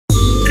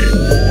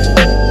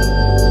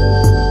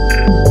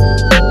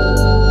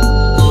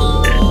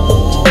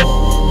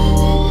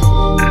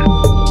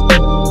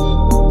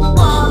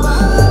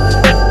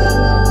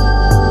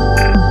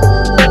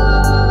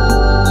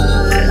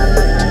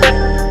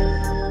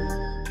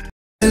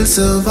will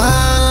survive.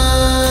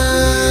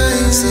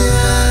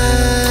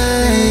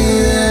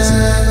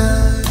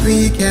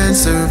 We can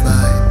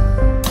survive.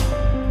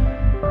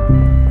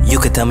 You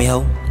could tell me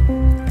how?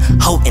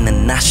 How in a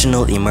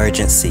national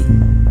emergency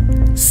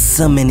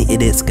so many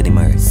idiots could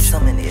emerge.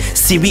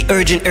 See, we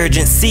urgent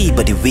urgency,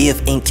 but the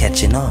wave ain't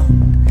catching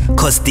on.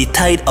 Cause the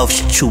tide of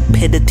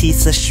stupidity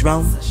so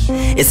strong.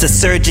 It's a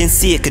surging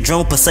sea, it could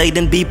drown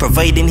Poseidon be,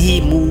 providing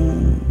he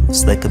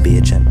moves like a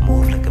pigeon.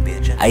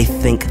 I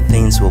think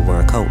things will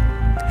work out,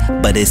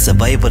 but it's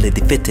survival of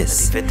the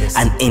fittest.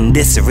 And in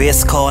this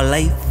race called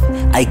life,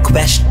 I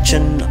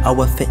question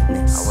our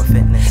fitness.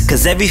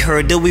 Cause every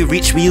hurdle we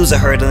reach, we use a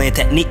hurdling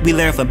technique we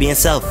learn from being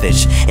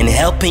selfish. In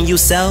helping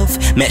yourself,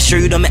 make sure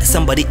you don't make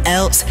somebody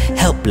else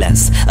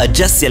helpless.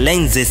 Adjust your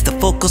lenses to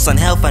focus on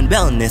health and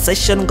wellness. I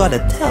shouldn't gotta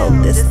tell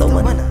this the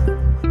one.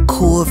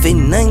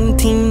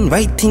 COVID-19,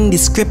 writing the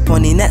script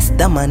on the next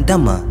Dumb and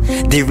Dumber.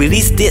 The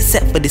release date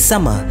set for the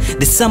summer.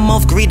 The summer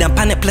of greed and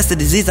panic plus the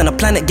disease on the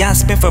planet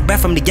gasping for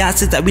breath from the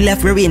gases that we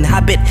left where we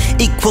inhabit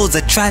equals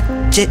a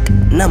tragic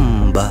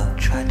number.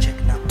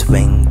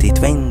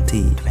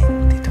 2020.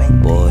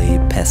 Boy,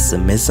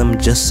 pessimism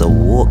just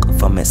awoke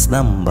from its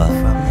slumber.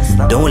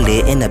 Don't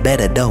lay in a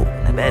bed of doubt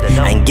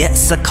and get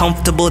so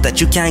comfortable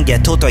that you can't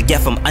get out or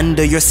get from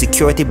under your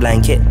security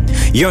blanket.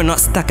 You're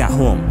not stuck at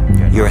home,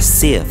 you're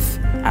safe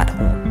at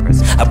home.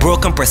 A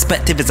broken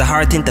perspective is a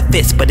hard thing to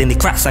fix, but in the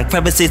cracks and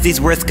crevices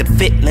these words could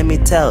fit. Let me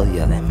tell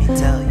you,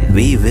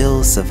 we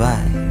will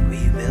survive.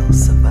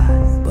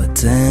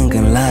 But I ain't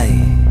gonna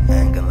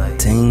lie,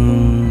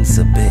 things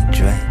a bit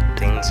dry.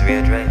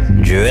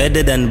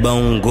 Dreaded than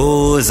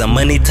bongos, and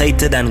money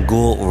tighter than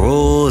gold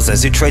rolls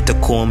as you try to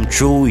comb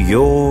through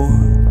your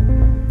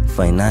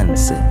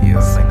finances.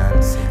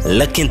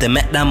 Looking to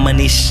make that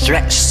money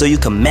stretch so you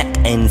can make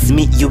ends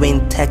meet. You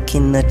ain't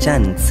taking a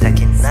chance.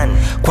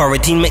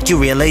 Quarantine make you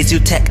realize you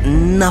take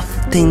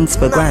nothings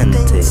for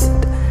granted.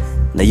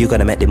 Now you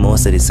gotta make the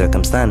most of the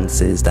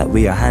circumstances that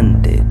we are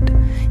handed.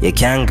 You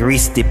can't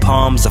grease the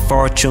palms of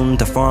fortune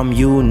to form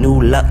you new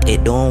luck.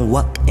 It don't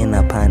work in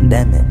a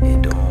pandemic.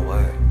 It don't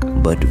work.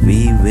 But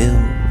we will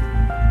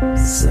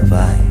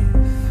survive.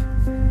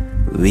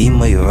 We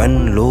may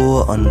run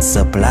low on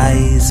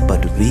supplies,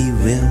 but we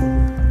will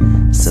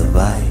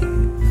survive.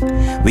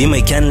 We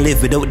may can't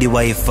live without the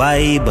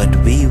Wi-Fi, but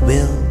we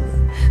will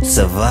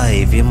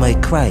survive. You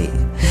might cry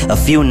a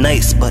few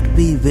nights, but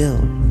we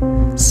will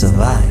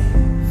survive.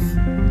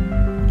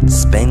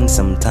 Spend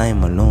some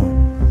time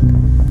alone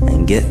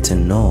and get to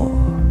know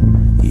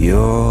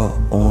your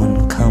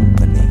own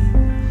company.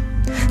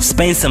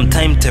 Spend some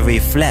time to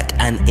reflect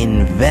and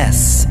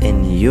invest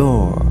in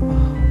your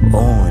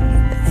own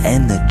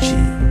energy.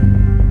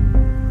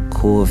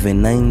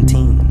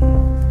 COVID-19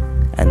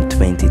 and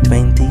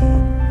 2020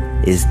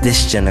 is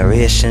this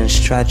generation's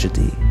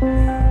tragedy,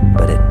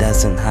 but it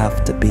doesn't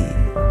have to be,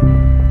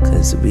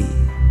 cause we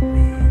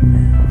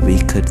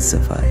could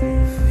survive.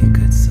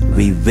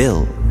 We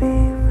will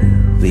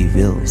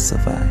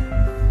survive.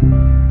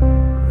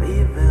 We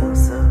will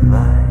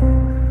survive.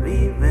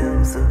 We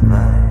will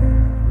survive.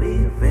 We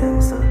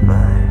will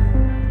survive.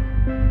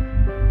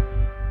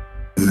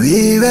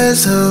 We will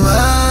survive.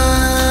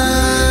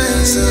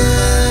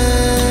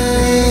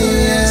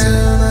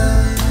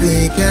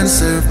 We can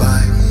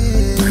survive.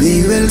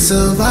 We will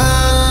survive.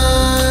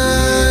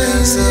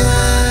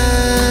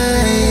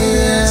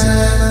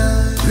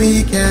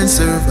 We can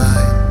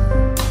survive.